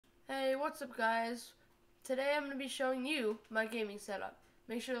Hey, what's up guys? Today I'm going to be showing you my gaming setup.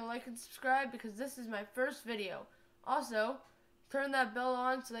 Make sure to like and subscribe because this is my first video. Also, turn that bell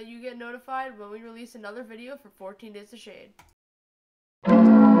on so that you get notified when we release another video for 14 Days of Shade.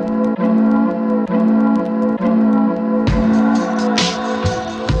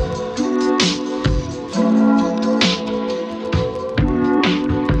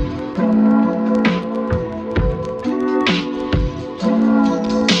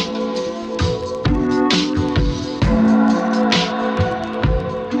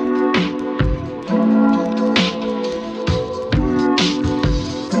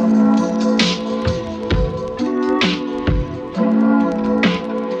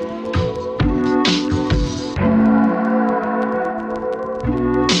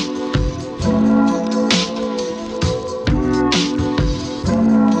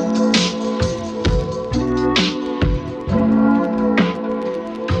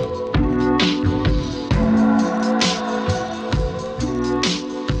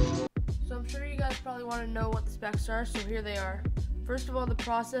 Probably want to know what the specs are, so here they are. First of all, the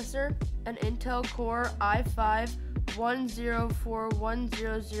processor, an Intel Core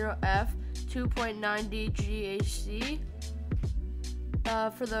i5-104100F 2.9D GHz.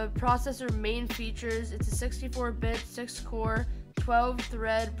 For the processor main features, it's a 64-bit 6-core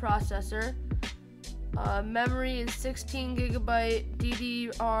 12-thread processor. Memory is 16GB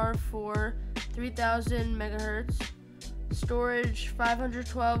DDR4 3000 MHz. Storage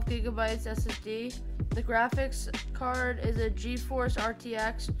 512GB SSD. The graphics card is a GeForce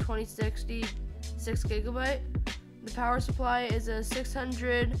RTX 2060 6GB. The power supply is a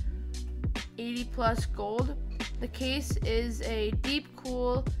 680 plus gold. The case is a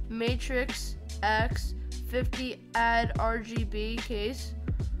Deepcool Matrix X 50 add RGB case.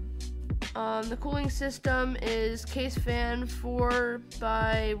 The cooling system is case fan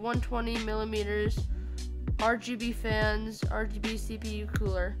 4x120mm. RGB fans, RGB CPU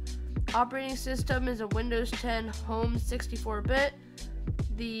cooler. Operating system is a Windows 10 Home 64-bit.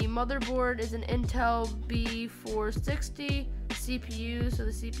 The motherboard is an Intel B460 CPU, so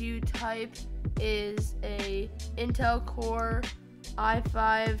the CPU type is a Intel Core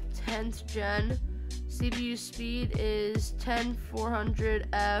i5 10th Gen. CPU speed is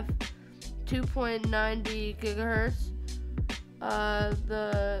 10400F 2.9D GHz.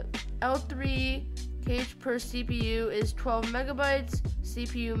 The L3 cache per CPU is 12 megabytes.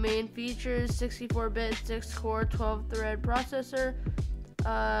 CPU main features 64-bit 6-core 12-thread processor.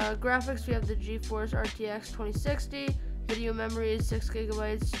 Graphics, we have the GeForce RTX 2060. Video memory is 6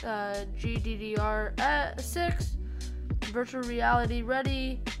 gigabytes GDDR6. Virtual reality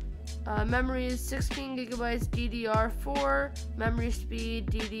ready. Memory is 16 gigabytes DDR4. Memory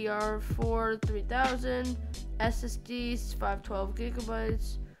speed DDR4 3000. SSD is 512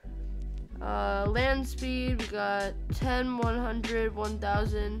 gigabytes. LAN speed, we got 10, 100,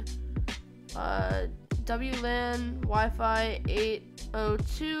 1000. WLAN, Wi-Fi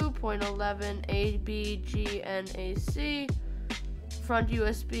 802.11 ABGNAC. Front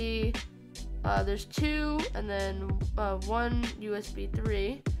USB, there's 2, and then 1 USB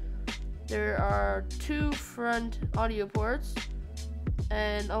 3. There are 2 front audio ports,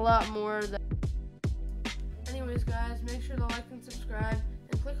 and a lot more. Anyways, guys, make sure to like and subscribe.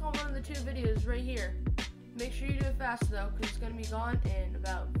 Click on one of the 2 videos right here. Make sure you do it fast though, because it's going to be gone in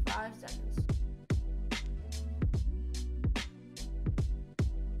about 5 seconds.